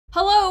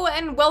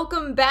and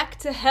welcome back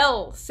to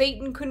hell.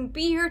 Satan couldn't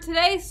be here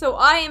today, so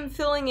I am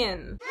filling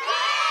in.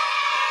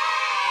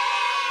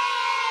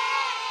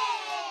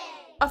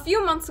 A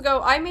few months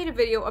ago, I made a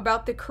video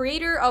about the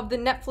creator of the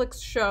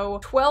Netflix show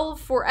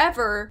 12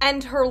 Forever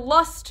and her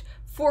lust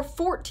for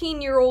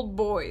 14-year-old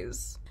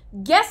boys.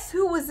 Guess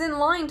who was in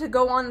line to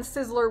go on the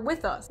Sizzler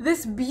with us?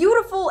 This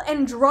beautiful,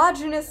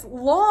 androgynous,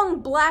 long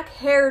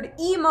black-haired,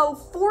 emo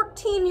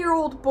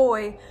 14-year-old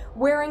boy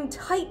wearing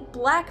tight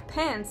black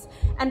pants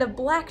and a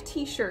black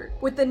t-shirt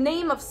with the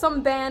name of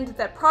some band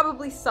that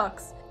probably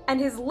sucks, and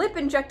his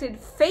lip-injected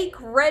fake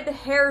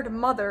red-haired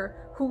mother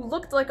who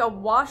looked like a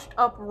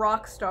washed-up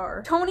rock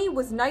star. Tony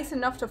was nice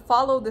enough to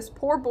follow this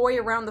poor boy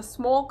around the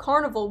small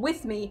carnival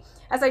with me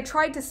as I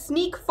tried to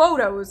sneak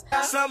photos.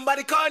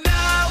 Somebody call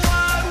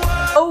 911!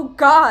 Oh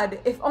god,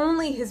 if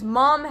only his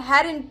mom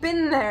hadn't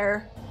been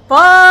there.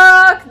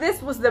 Fuck!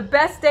 This was the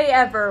best day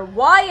ever.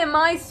 Why am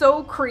I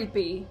so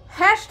creepy?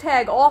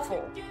 Hashtag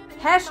awful.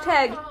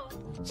 Hashtag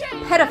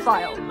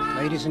pedophile.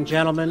 Ladies and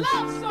gentlemen,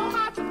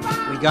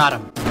 we got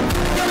him.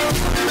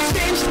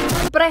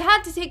 But I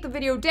had to take the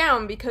video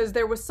down because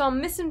there was some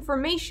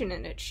misinformation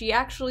in it. She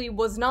actually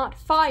was not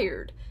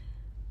fired.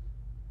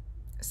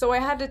 So I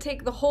had to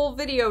take the whole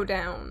video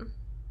down.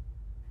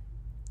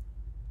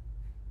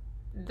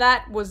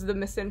 That was the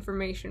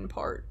misinformation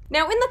part.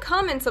 Now, in the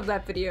comments of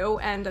that video,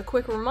 and a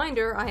quick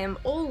reminder, I am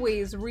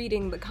always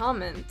reading the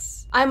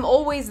comments. I'm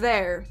always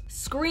there,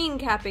 screen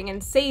capping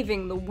and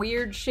saving the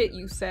weird shit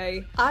you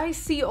say. I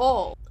see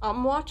all.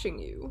 I'm watching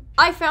you.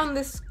 I found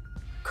this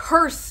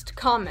cursed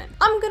comment.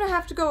 I'm gonna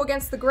have to go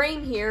against the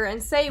grain here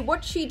and say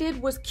what she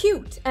did was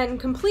cute and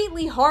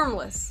completely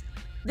harmless.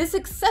 This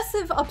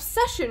excessive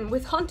obsession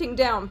with hunting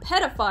down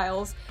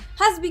pedophiles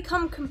has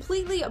become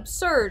completely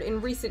absurd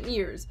in recent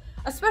years,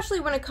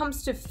 especially when it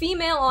comes to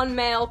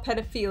female-on-male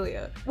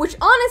pedophilia, which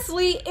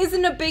honestly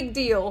isn't a big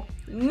deal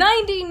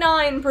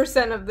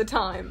 99% of the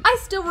time. I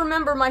still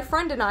remember my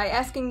friend and I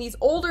asking these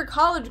older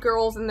college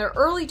girls in their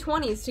early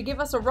 20s to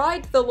give us a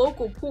ride to the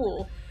local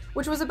pool,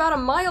 which was about a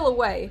mile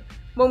away,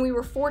 when we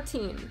were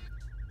 14.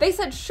 They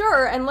said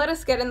sure and let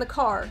us get in the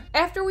car.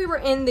 After we were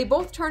in, they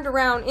both turned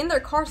around in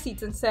their car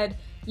seats and said,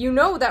 "You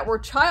know that we're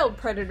child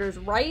predators,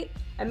 right?"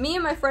 And me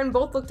and my friend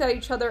both looked at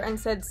each other and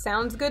said,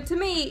 "Sounds good to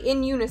me,"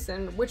 in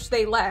unison, which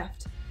they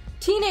laughed.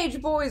 Teenage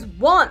boys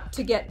want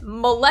to get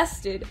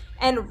molested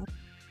and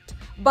raped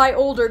by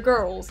older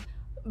girls.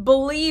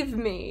 Believe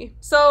me.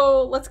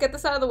 So let's get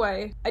this out of the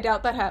way. I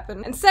doubt that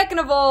happened. And second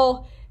of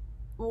all,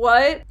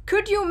 what?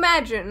 Could you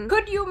imagine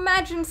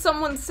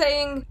someone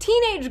saying,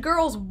 teenage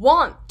girls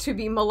want to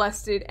be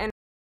molested and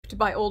raped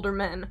by older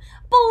men?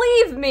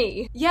 Believe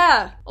me!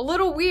 Yeah, a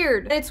little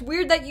weird. And it's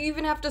weird that you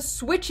even have to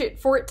switch it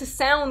for it to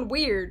sound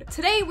weird.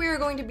 Today we are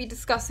going to be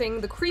discussing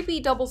the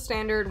creepy double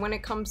standard when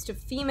it comes to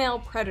female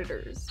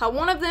predators. How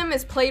one of them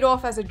is played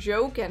off as a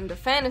joke and a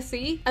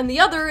fantasy, and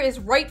the other is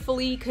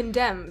rightfully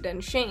condemned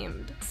and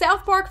shamed.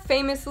 South Park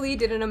famously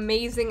did an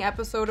amazing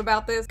episode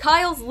about this.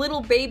 Kyle's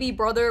little baby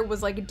brother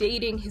was like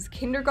dating his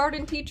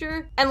kindergarten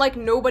teacher, and like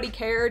nobody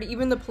cared.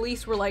 Even the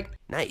police were like,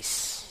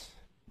 "Nice.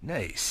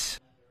 Nice.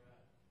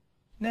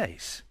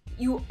 Nice."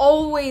 You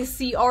always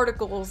see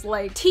articles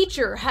like,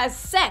 teacher has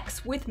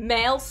sex with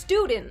male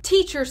student.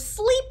 Teacher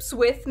sleeps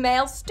with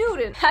male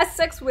student. Has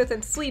sex with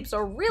and sleeps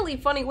are really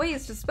funny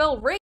ways to spell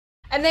rape.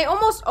 And they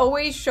almost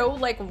always show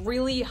like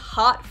really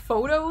hot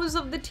photos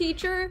of the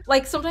teacher.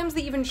 Like sometimes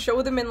they even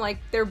show them in like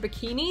their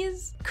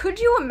bikinis. Could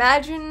you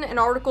imagine an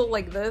article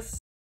like this?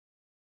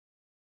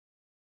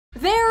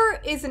 There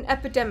is an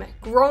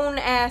epidemic,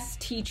 grown-ass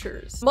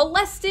teachers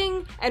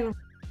molesting and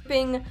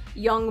raping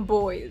young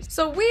boys.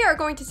 So we are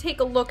going to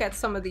take a look at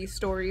some of these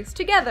stories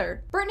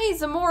together. Brittany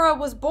Zamora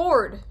was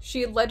bored,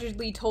 she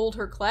allegedly told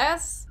her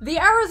class. The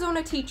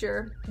Arizona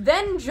teacher,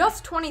 then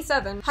just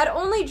 27, had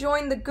only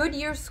joined the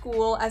Goodyear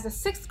school as a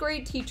 6th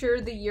grade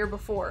teacher the year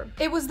before.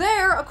 It was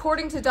there,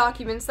 according to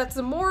documents, that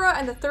Zamora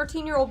and the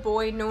 13-year-old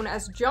boy known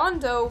as John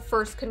Doe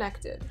first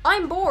connected.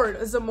 "I'm bored,"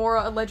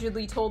 Zamora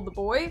allegedly told the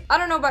boy. "I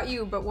don't know about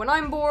you, but when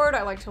I'm bored,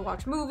 I like to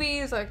watch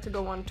movies, I like to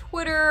go on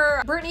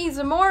Twitter." Brittany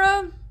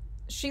Zamora,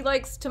 she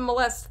likes to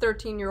molest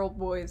 13-year-old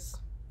boys.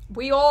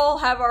 We all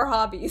have our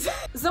hobbies.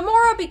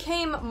 Zamora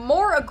became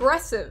more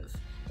aggressive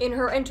in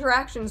her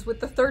interactions with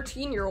the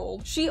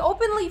 13-year-old. She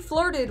openly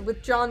flirted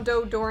with John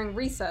Doe during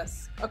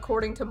recess,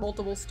 according to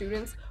multiple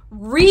students.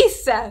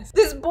 Recess!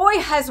 This boy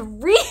has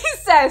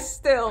recess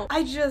still!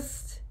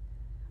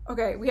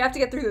 Okay, we have to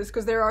get through this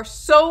because there are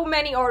so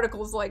many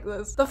articles like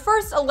this. The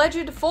first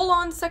alleged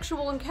full-on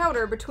sexual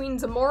encounter between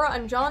Zamora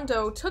and John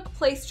Doe took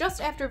place just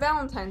after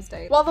Valentine's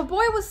Day. While the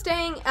boy was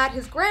staying at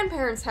his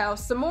grandparents'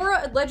 house,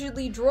 Zamora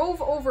allegedly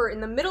drove over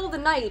in the middle of the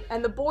night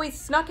and the boy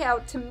snuck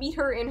out to meet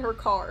her in her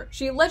car.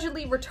 She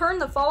allegedly returned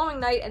the following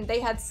night and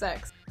they had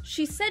sex.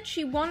 She said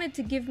she wanted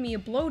to give me a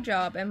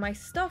blowjob and my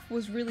stuff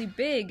was really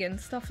big and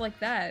stuff like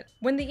that.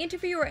 When the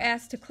interviewer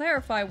asked to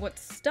clarify what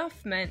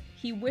stuff meant,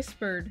 he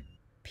whispered,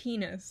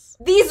 penis.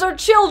 These are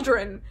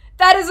children!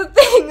 That is a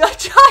thing a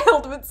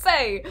child would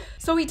say!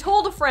 So he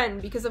told a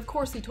friend, because of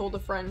course he told a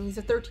friend, he's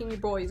a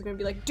 13-year-old boy, he's gonna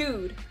be like,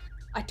 dude,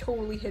 I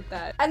totally hit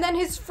that. And then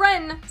his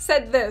friend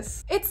said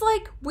this. It's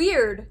like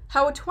weird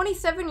how a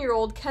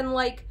 27-year-old can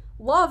like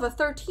love a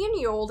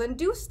 13-year-old and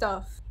do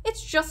stuff.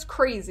 It's just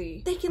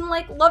crazy. They can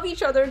like love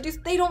each other and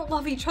they don't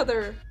love each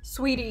other,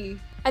 sweetie.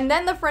 And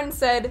then the friend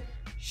said,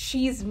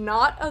 she's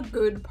not a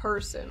good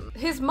person.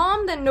 His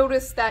mom then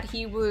noticed that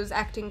he was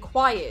acting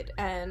quiet,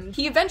 and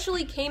he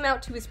eventually came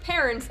out to his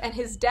parents, and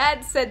his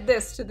dad said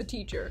this to the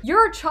teacher.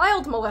 You're a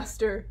child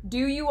molester.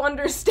 Do you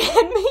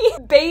understand me?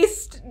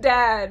 Based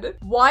dad.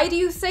 Why do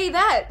you say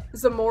that?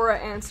 Zamora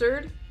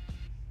answered.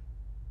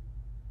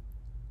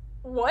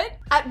 What?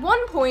 At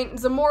one point,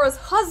 Zamora's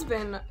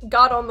husband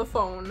got on the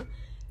phone.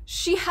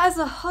 She has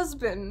a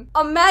husband.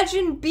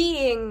 Imagine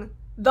being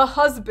the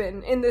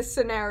husband in this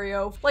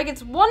scenario. Like,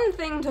 it's one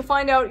thing to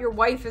find out your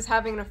wife is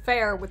having an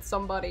affair with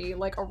somebody,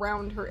 like,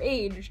 around her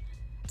age.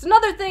 It's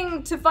another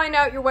thing to find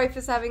out your wife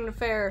is having an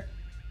affair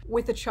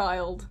with a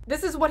child.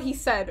 This is what he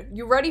said.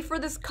 You ready for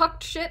this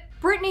cucked shit?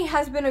 Brittany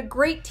has been a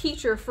great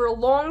teacher for a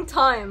long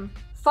time.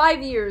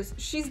 5 years.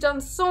 She's done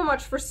so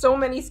much for so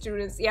many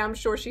students. Yeah, I'm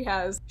sure she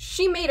has.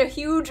 She made a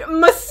huge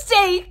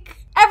mistake!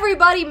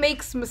 Everybody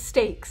makes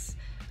mistakes.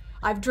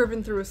 I've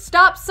driven through a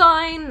stop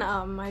sign,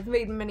 I've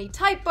made many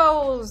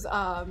typos,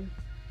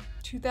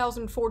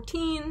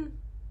 2014,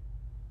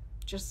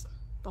 just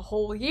the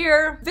whole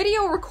year.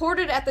 Video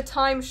recorded at the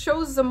time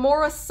shows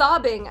Zamora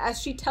sobbing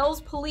as she tells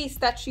police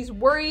that she's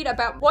worried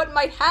about what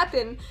might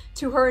happen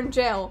to her in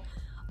jail.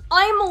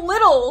 I'm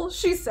little,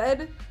 she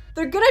said.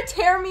 They're gonna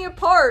tear me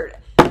apart.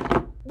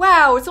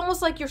 Wow, it's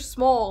almost like you're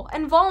small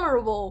and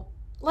vulnerable,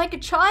 like a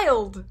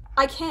child.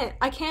 I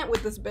can't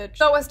with this bitch.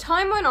 So as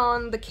time went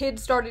on, the kid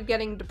started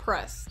getting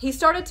depressed. He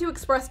started to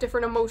express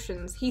different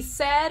emotions. He's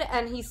sad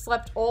and he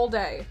slept all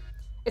day.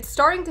 It's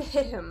starting to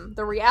hit him,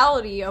 the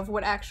reality of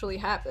what actually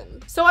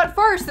happened. So at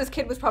first, this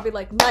kid was probably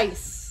like,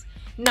 nice,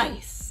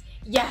 nice,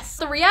 yes.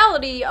 The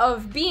reality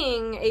of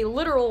being a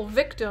literal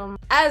victim,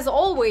 as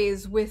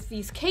always with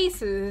these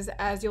cases,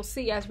 as you'll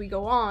see as we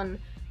go on,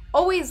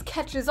 always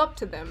catches up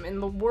to them in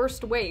the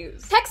worst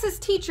ways. Texas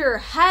teacher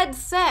had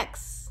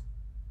sex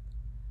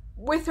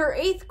with her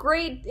 8th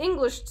grade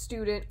English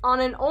student on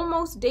an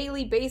almost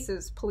daily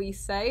basis, police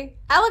say.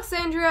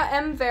 Alexandria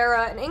M.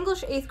 Vera, an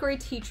English 8th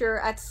grade teacher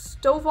at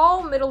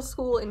Stovall Middle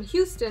School in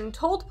Houston,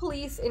 told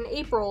police in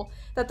April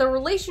that the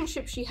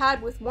relationship she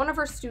had with one of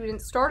her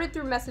students started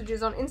through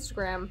messages on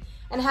Instagram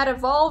and had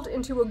evolved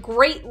into a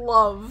great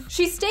love.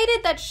 She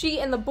stated that she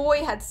and the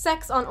boy had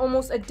sex on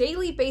almost a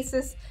daily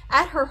basis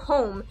at her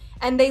home,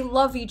 and they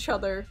love each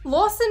other.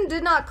 Lawson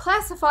did not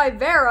classify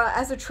Vera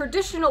as a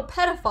traditional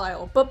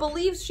pedophile, but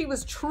believes she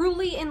was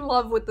truly in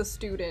love with the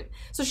student.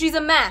 So she's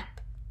a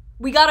map.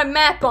 We got a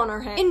map on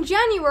her hand. In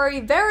January,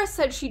 Vera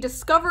said she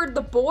discovered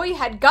the boy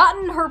had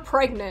gotten her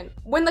pregnant.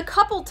 When the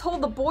couple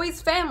told the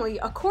boy's family,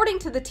 according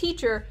to the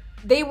teacher,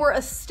 they were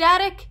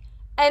ecstatic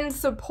and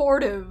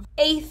supportive.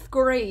 8th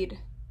grade.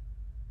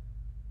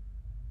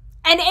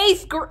 An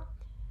 8th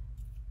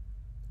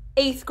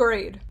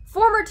grade.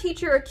 Former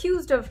teacher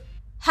accused of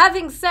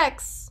having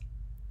sex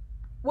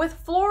with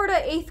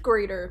Florida 8th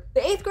grader.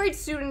 The 8th grade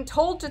student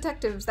told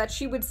detectives that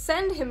she would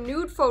send him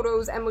nude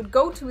photos and would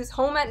go to his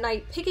home at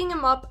night, picking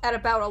him up at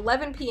about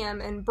 11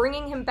 p.m. and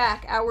bringing him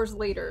back hours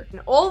later.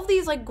 And all of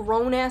these like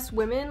grown-ass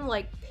women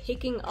like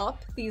picking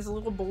up these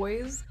little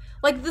boys.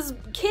 Like, this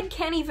kid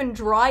can't even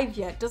drive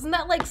yet. Doesn't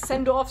that like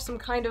send off some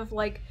kind of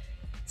like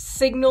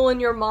signal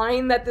in your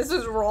mind that this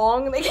is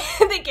wrong?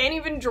 They can't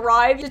even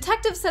drive.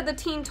 Detectives said the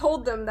teen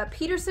told them that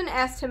Peterson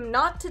asked him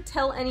not to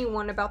tell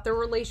anyone about their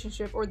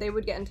relationship or they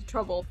would get into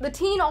trouble. The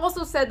teen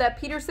also said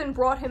that Peterson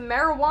brought him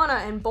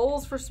marijuana and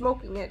bowls for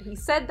smoking it. He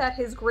said that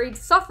his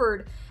grades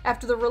suffered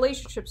after the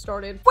relationship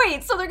started.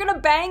 Wait, so they're gonna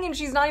bang and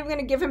she's not even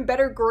gonna give him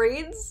better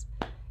grades?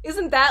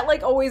 Isn't that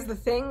like always the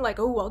thing? Like,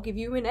 oh, I'll give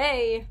you an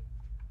A.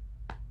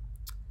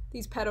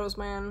 These pedos,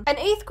 man. An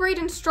 8th grade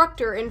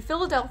instructor in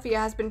Philadelphia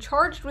has been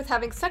charged with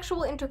having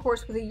sexual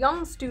intercourse with a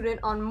young student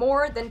on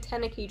more than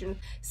 10 occasions.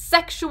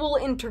 Sexual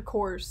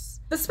intercourse.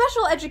 The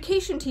special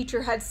education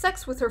teacher had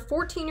sex with her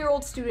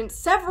 14-year-old student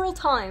several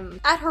times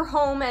at her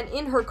home and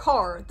in her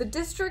car, the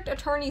district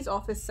attorney's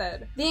office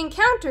said. The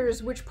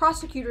encounters, which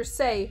prosecutors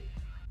say,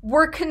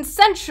 were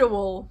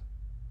consensual.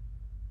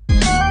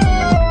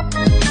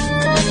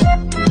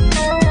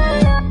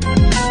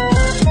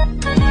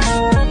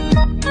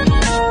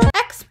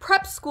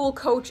 Prep school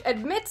coach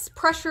admits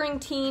pressuring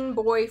teen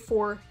boy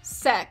for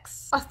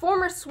sex. A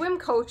former swim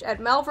coach at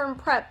Malvern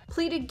Prep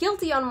pleaded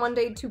guilty on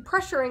Monday to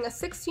pressuring a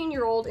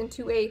 16-year-old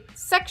into a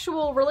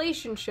sexual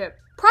relationship.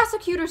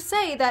 Prosecutors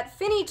say that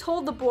Finney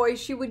told the boy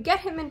she would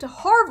get him into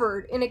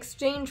Harvard in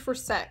exchange for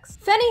sex.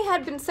 Finney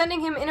had been sending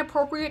him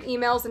inappropriate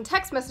emails and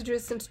text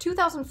messages since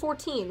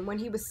 2014 when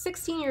he was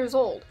 16 years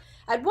old.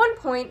 At one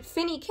point,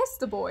 Finney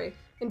kissed the boy.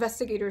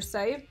 investigators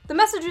say. The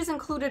messages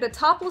included a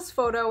topless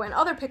photo and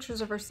other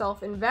pictures of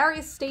herself in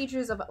various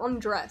stages of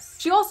undress.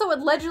 She also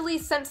allegedly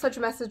sent such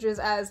messages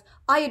as,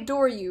 "I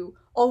adore you,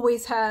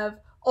 always have,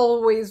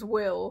 always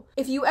will.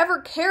 If you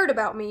ever cared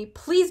about me,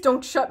 please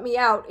don't shut me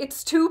out,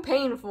 it's too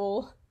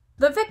painful."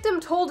 The victim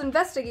told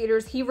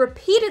investigators he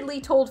repeatedly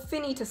told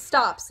Finney to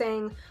stop,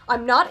 saying,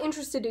 "I'm not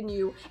interested in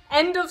you.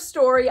 End of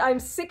story. I'm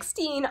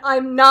 16.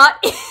 I'm not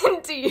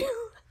into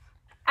you."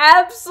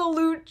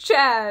 Absolute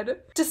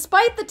Chad.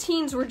 Despite the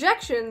teen's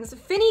rejections,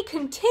 Finney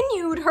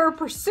continued her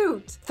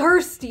pursuit.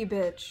 Thirsty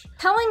bitch.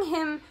 Telling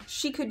him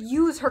she could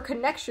use her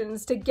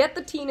connections to get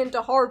the teen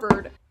into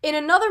Harvard. In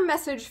another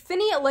message,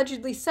 Finney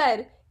allegedly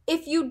said,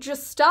 "If you'd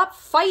just stop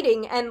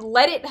fighting and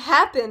let it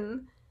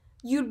happen,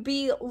 you'd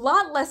be a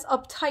lot less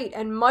uptight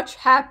and much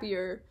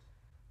happier."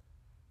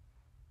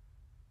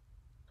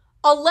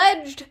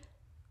 Alleged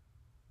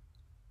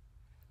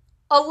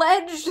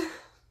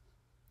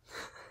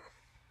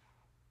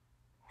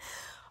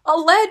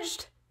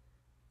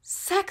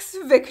sex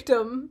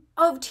victim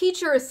of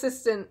teacher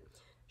assistant.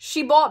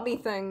 She bought me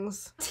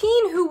things.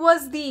 Teen who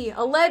was the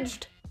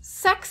alleged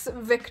sex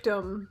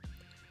victim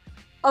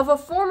of a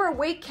former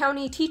Wake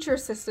County teacher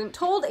assistant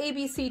told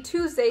ABC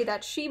Tuesday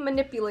that she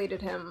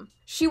manipulated him.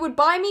 "She would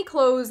buy me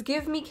clothes,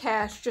 give me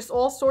cash, just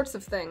all sorts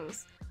of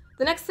things.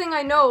 The next thing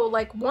I know,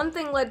 like, one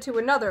thing led to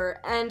another,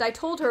 and I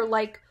told her,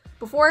 like,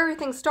 before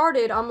everything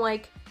started, I'm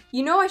like,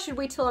 you know I should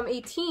wait till I'm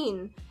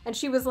 18. And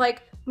she was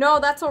like, no,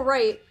 that's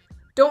alright.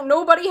 Don't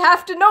nobody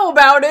have to know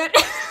about it."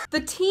 The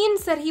teen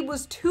said he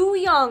was too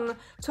young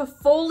to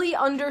fully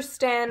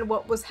understand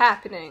what was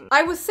happening.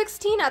 "I was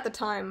 16 at the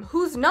time.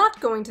 Who's not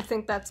going to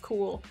think that's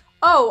cool?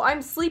 Oh,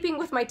 I'm sleeping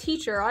with my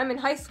teacher. I'm in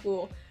high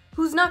school.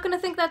 Who's not gonna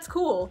think that's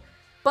cool?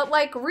 But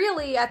like,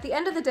 really, at the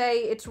end of the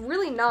day, it's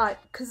really not,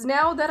 cause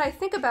now that I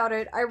think about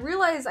it, I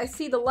realize I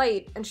see the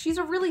light, and she's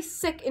a really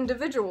sick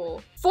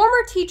individual."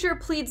 Former teacher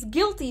pleads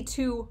guilty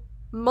to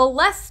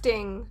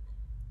molesting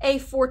a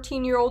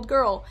 14-year-old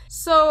girl.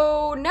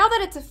 So now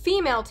that it's a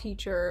female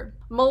teacher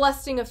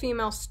molesting a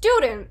female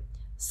student,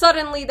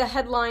 suddenly the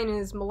headline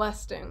is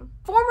molesting.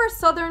 Former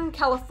Southern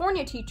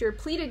California teacher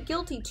pleaded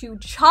guilty to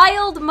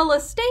child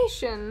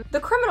molestation. The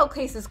criminal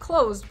case is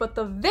closed, but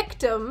the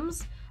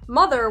victim's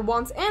mother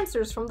wants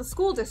answers from the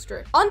school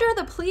district. Under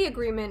the plea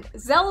agreement,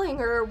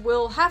 Zellinger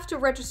will have to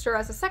register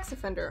as a sex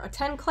offender,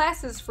 attend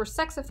classes for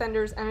sex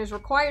offenders, and is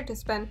required to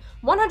spend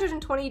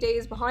 120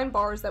 days behind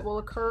bars that will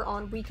occur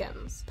on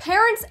weekends.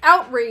 Parents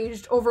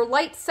outraged over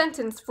light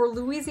sentence for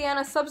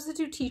Louisiana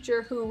substitute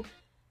teacher who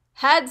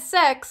had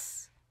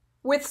sex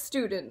with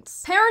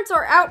students. Parents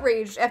are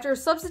outraged after a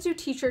substitute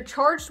teacher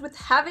charged with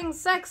having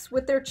sex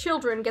with their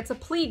children gets a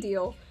plea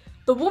deal.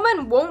 The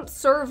woman won't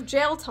serve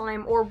jail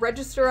time or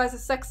register as a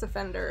sex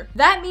offender.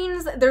 That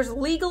means there's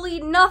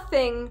legally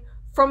nothing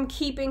from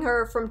keeping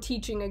her from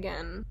teaching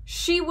again.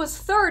 She was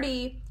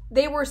 30,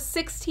 they were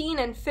 16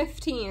 and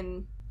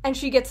 15, and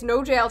she gets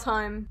no jail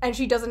time, and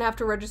she doesn't have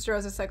to register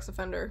as a sex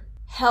offender.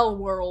 Hell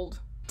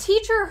world.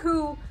 Teacher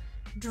who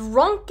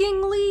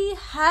drunkenly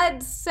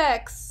had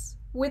sex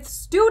with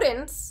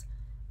students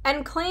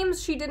and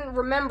claims she didn't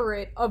remember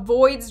it,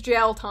 avoids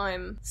jail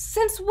time.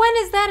 Since when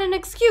is that an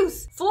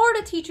excuse?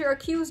 Florida teacher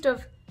accused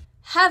of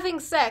having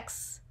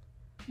sex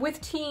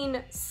with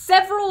teen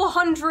several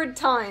hundred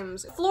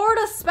times.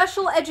 Florida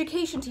special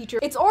education teacher.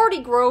 It's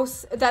already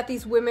gross that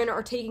these women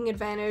are taking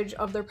advantage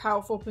of their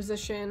powerful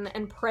position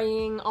and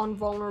preying on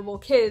vulnerable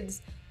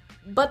kids,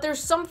 but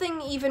there's something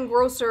even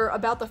grosser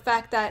about the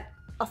fact that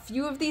a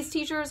few of these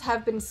teachers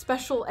have been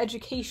special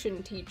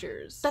education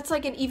teachers. That's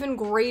like an even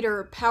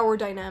greater power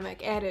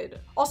dynamic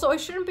added. Also, I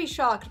shouldn't be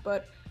shocked,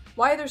 but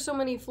why are there so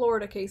many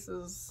Florida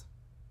cases?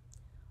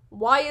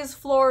 Why is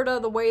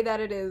Florida the way that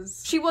it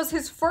is? She was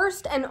his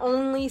first and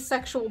only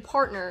sexual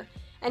partner,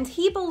 and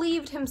he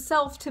believed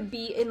himself to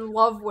be in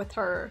love with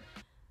her.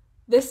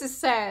 This is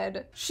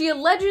sad. She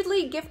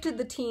allegedly gifted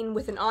the teen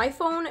with an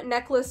iPhone,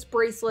 necklace,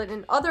 bracelet,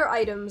 and other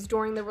items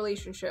during the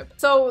relationship.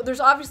 So there's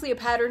obviously a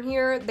pattern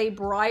here. They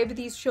bribe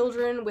these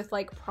children with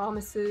like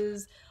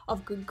promises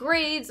of good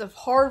grades, of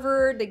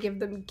Harvard, they give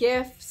them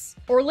gifts.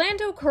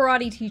 Orlando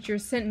karate teacher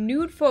sent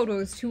nude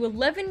photos to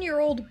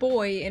 11-year-old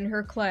boy in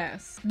her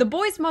class. The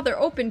boy's mother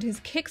opened his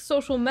Kick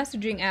social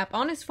messaging app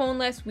on his phone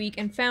last week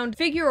and found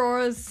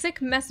Figueroa's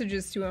sick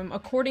messages to him,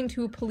 according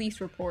to a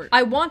police report.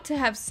 "I want to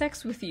have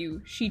sex with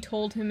you," she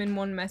told him in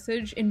one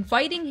message,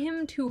 inviting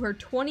him to her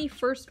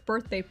 21st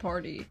birthday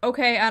party.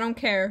 "Okay, I don't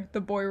care,"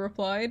 the boy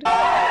replied.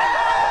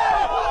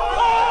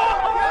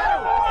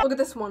 Look at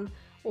this one.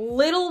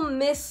 Little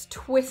Miss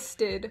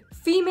Twisted.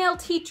 Female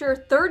teacher,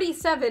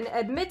 37,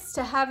 admits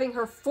to having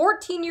her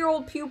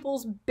 14-year-old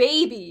pupil's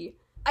baby.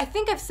 I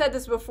think I've said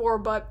this before,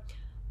 but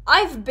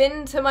I've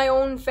been to my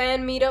own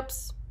fan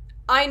meetups.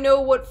 I know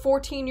what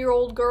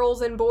 14-year-old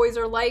girls and boys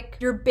are like.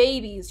 You're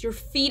babies, you're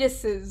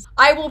fetuses.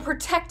 I will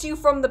protect you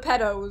from the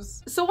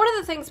pedos. So one of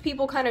the things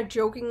people kind of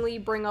jokingly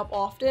bring up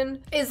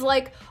often is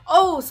like,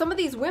 oh, some of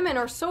these women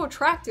are so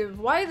attractive.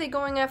 Why are they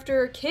going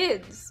after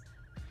kids?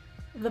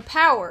 The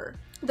power.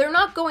 They're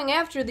not going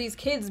after these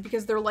kids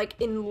because they're like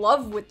in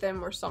love with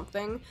them or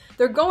something.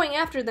 They're going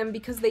after them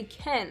because they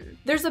can.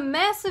 There's a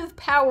massive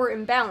power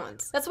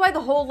imbalance. That's why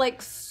the whole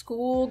like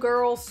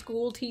schoolgirl,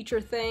 school teacher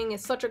thing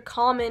is such a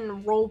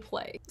common role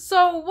play.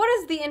 So what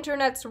is the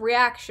internet's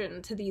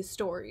reaction to these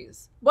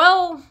stories?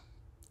 Well,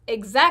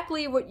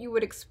 exactly what you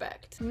would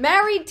expect.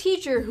 Married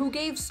teacher who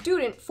gave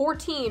student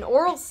 14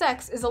 oral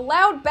sex is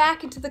allowed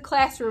back into the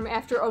classroom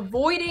after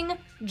avoiding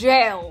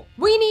jail.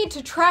 We need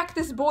to track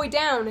this boy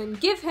down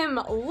and give him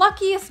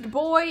luckiest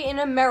boy in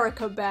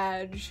America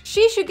badge.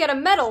 She should get a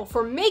medal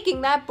for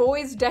making that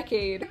boy's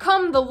decade. Here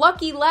come the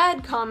lucky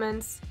lad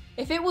comments.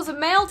 If it was a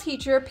male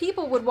teacher,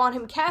 people would want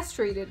him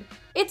castrated.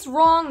 It's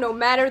wrong no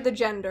matter the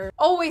gender.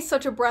 Always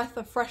such a breath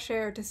of fresh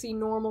air to see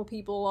normal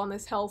people on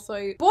this hell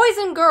site. Boys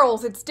and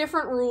girls, it's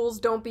different rules,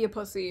 don't be a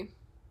pussy.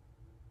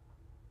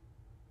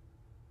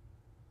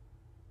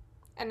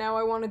 And now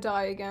I want to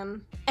die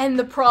again. And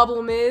the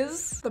problem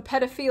is the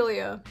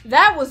pedophilia.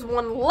 That was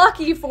one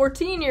lucky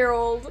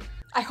 14-year-old.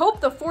 I hope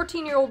the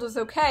 14-year-old is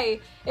okay.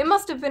 It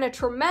must have been a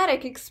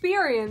traumatic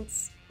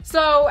experience.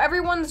 So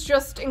everyone's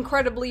just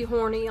incredibly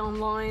horny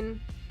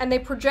online, and they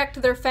project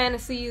their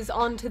fantasies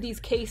onto these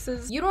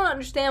cases. You don't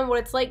understand what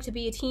it's like to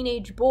be a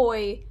teenage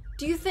boy.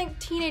 Do you think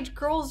teenage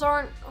girls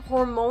aren't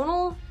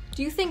hormonal?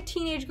 Do you think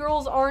teenage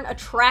girls aren't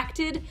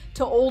attracted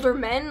to older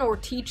men or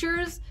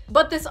teachers?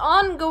 But this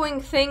ongoing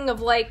thing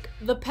of like,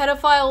 the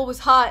pedophile was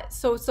hot,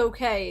 so it's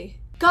okay.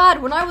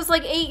 God, when I was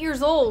like 8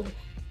 years old,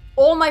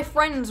 all my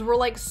friends were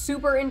like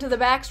super into the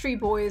Backstreet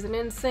Boys and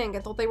NSYNC. I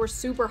thought they were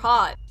super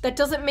hot. That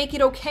doesn't make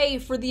it okay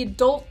for the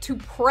adult to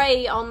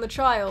prey on the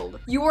child.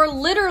 You are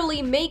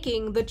literally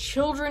making the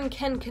children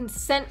can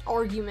consent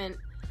argument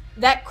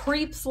that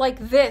creeps like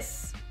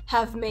this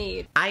have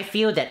made. I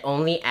feel that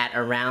only at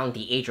around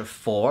the age of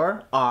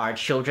 4 are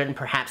children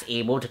perhaps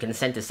able to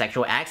consent to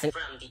sexual acts.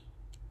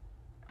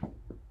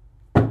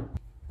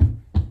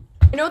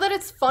 I know that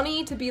it's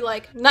funny to be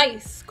like,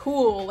 nice,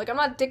 cool, like I'm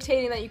not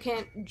dictating that you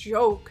can't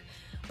joke,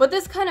 but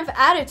this kind of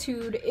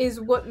attitude is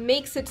what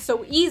makes it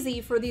so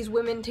easy for these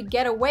women to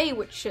get away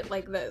with shit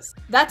like this.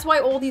 That's why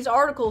all these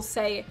articles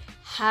say,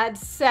 had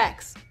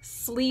sex,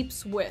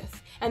 sleeps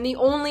with, and the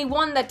only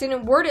one that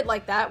didn't word it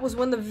like that was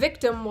when the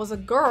victim was a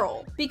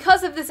girl.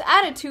 Because of this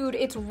attitude,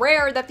 it's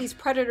rare that these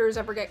predators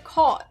ever get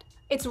caught.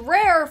 It's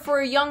rare for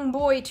a young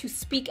boy to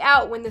speak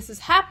out when this is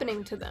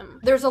happening to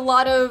them. There's a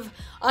lot of,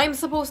 I'm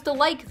supposed to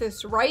like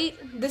this, right?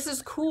 This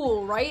is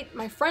cool, right?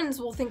 My friends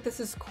will think this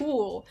is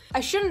cool. I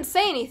shouldn't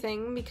say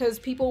anything because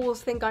people will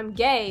think I'm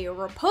gay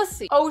or a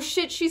pussy. Oh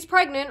shit, she's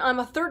pregnant. I'm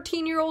a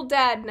 13-year-old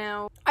dad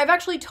now. I've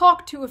actually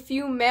talked to a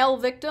few male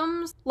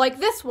victims, like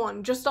this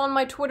one, just on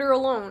my Twitter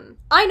alone.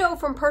 I know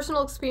from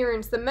personal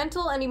experience the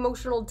mental and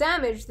emotional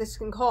damage this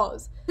can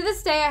cause. To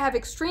this day, I have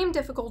extreme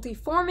difficulty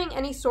forming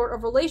any sort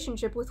of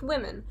relationship with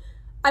women.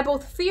 I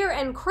both fear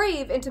and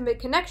crave intimate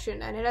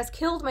connection, and it has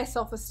killed my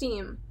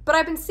self-esteem. But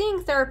I've been seeing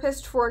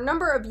therapists for a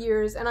number of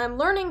years, and I'm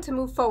learning to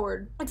move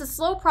forward. It's a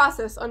slow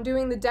process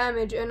undoing the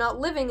damage and not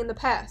living in the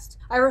past.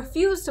 I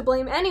refuse to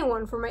blame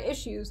anyone for my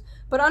issues,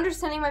 but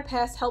understanding my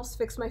past helps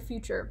fix my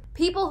future.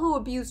 People who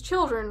abuse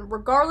children,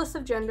 regardless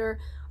of gender,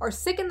 are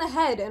sick in the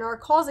head and are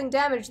causing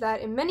damage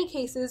that, in many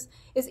cases,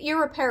 is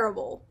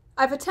irreparable.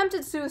 I've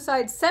attempted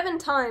suicide 7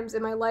 times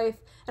in my life,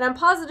 and I'm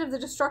positive the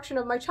destruction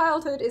of my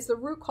childhood is the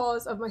root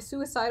cause of my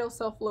suicidal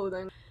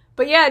self-loathing.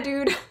 But yeah,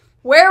 dude,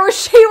 where was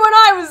she when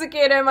I was a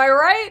kid, am I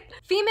right?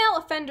 Female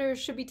offenders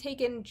should be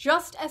taken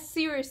just as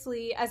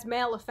seriously as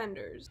male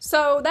offenders.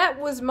 So that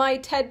was my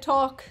TED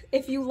Talk.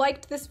 If you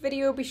liked this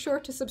video, be sure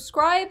to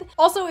subscribe.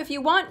 Also, if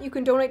you want, you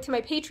can donate to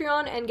my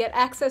Patreon and get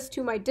access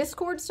to my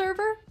Discord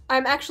server.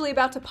 I'm actually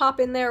about to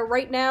pop in there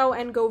right now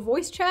and go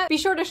voice chat. Be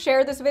sure to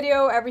share this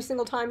video every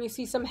single time you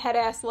see some head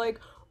ass like,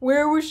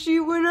 where was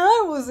she when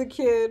I was a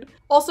kid?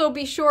 Also,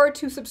 be sure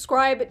to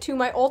subscribe to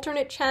my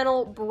alternate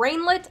channel,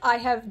 Brainlit. I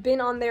have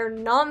been on there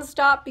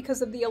non-stop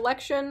because of the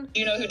election.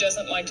 You know who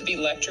doesn't like to be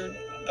lectured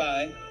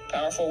by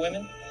powerful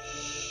women?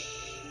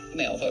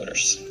 Male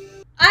voters.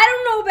 I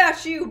don't know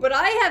about you, but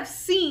I have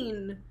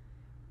seen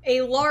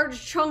a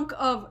large chunk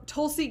of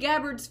Tulsi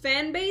Gabbard's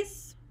fan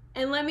base,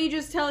 and let me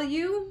just tell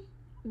you,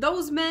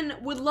 those men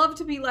would love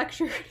to be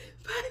lectured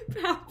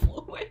by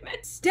powerful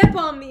women. Step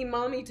on me,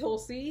 mommy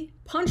Tulsi.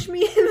 Punch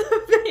me in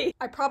the face.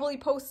 I probably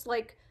post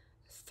like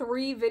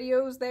 3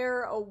 videos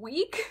there a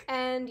week.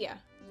 And yeah.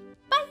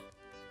 Bye.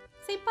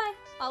 Say bye.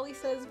 Ollie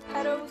says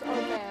pedos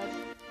are bad.